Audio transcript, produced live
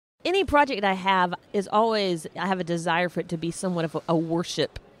Any project I have is always, I have a desire for it to be somewhat of a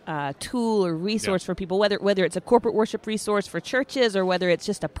worship tool or resource for people, whether it's a corporate worship resource for churches or whether it's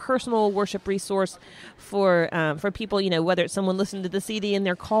just a personal worship resource for people, whether it's someone listening to the CD in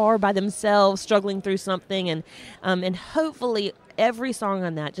their car by themselves, struggling through something, and hopefully every song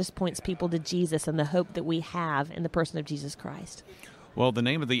on that just points people to Jesus and the hope that we have in the person of Jesus Christ. Well, the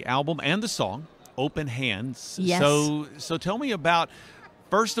name of the album and the song, Open Hands. Yes. So tell me about,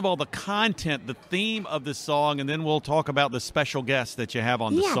 first of all, the content, the theme of the song, and then we'll talk about the special guest that you have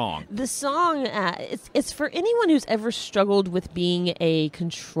on the song. The song, it's for anyone who's ever struggled with being a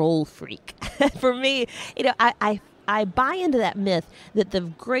control freak. For me, I buy into that myth that the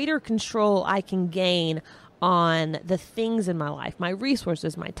greater control I can gain on the things in my life, my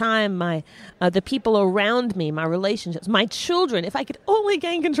resources, my time, the people around me, my relationships, my children, if I could only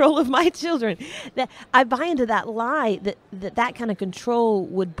gain control of my children, that I buy into that lie that kind of control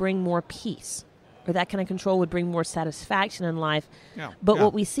would bring more peace, or that kind of control would bring more satisfaction in life. But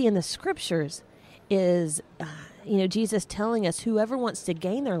what we see in the scriptures is, Jesus telling us whoever wants to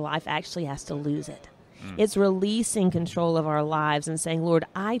gain their life actually has to lose it. It's releasing control of our lives and saying, Lord,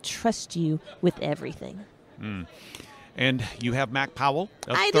 I trust you with everything. And you have Mac Powell,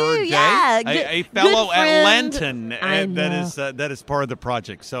 I Third do, Day, yeah. a fellow Good friend. Atlantan that is part of the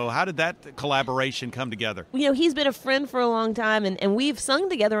project. So how did that collaboration come together? He's been a friend for a long time, and we've sung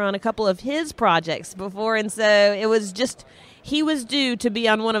together on a couple of his projects before, and so it was just, he was due to be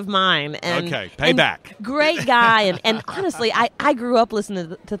on one of mine. And, okay, payback. Great guy, and honestly, I grew up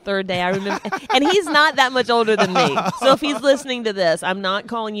listening to Third Day. I remember, and he's not that much older than me. So if he's listening to this, I'm not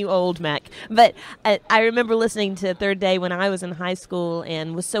calling you old, Mac. But I remember listening to Third Day when I was in high school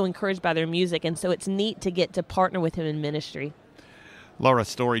and was so encouraged by their music, and so it's neat to get to partner with him in ministry. Laura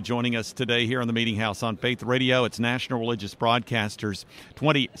Story joining us today here on the Meeting House on Faith Radio. It's National Religious Broadcasters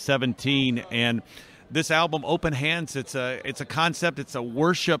 2017, and this album, Open Hands, it's a concept. It's a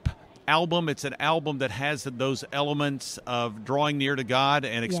worship album. It's an album that has those elements of drawing near to God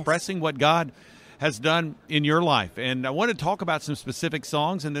and expressing what God has done in your life. And I want to talk about some specific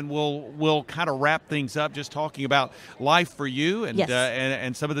songs, and then we'll kind of wrap things up just talking about life for you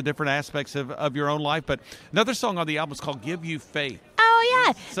and some of the different aspects of your own life. But another song on the album is called Give You Faith. Oh,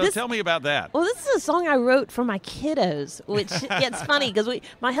 yeah. So tell me about that. Well, this is a song I wrote for my kiddos, which it's funny because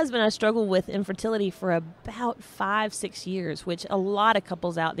my husband and I struggled with infertility for about 5-6 years, which a lot of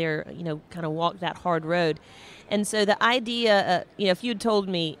couples out there, kind of walk that hard road. And so the idea, if you'd told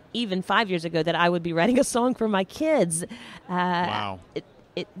me even 5 years ago that I would be writing a song for my kids, wow.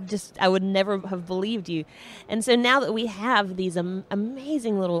 I would never have believed you. And so now that we have these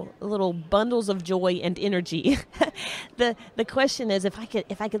amazing little bundles of joy and energy, the question is, if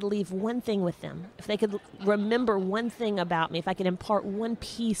I could leave one thing with them, if they could remember one thing about me, if I could impart one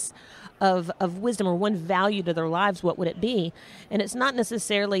piece of wisdom or one value to their lives, what would it be? And it's not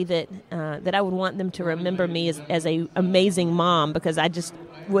necessarily that I would want them to remember me as a amazing mom, because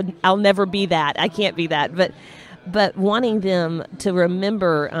I'll never be that. I can't be that. But wanting them to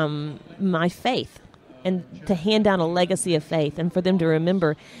remember my faith and to hand down a legacy of faith, and for them to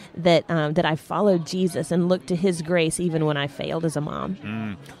remember that I followed Jesus and looked to his grace even when I failed as a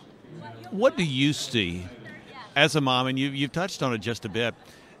mom. What do you see as a mom, and you've touched on it just a bit,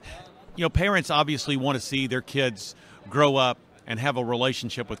 parents obviously want to see their kids grow up and have a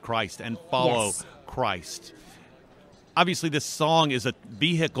relationship with Christ and follow Christ. Obviously, this song is a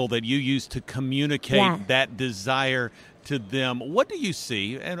vehicle that you use to communicate that desire to them. What do you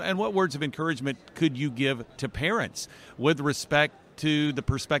see, and what words of encouragement could you give to parents with respect to the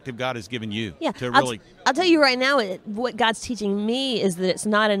perspective God has given you? I'll tell you right now, what God's teaching me is that it's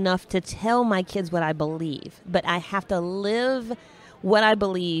not enough to tell my kids what I believe, but I have to live what I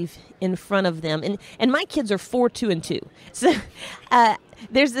believe in front of them. And my kids are 4, 2, and 2. So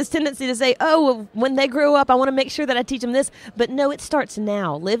there's this tendency to say, when they grow up, I want to make sure that I teach them this. But no, it starts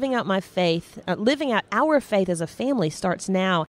now. Living out my faith, living out our faith as a family starts now.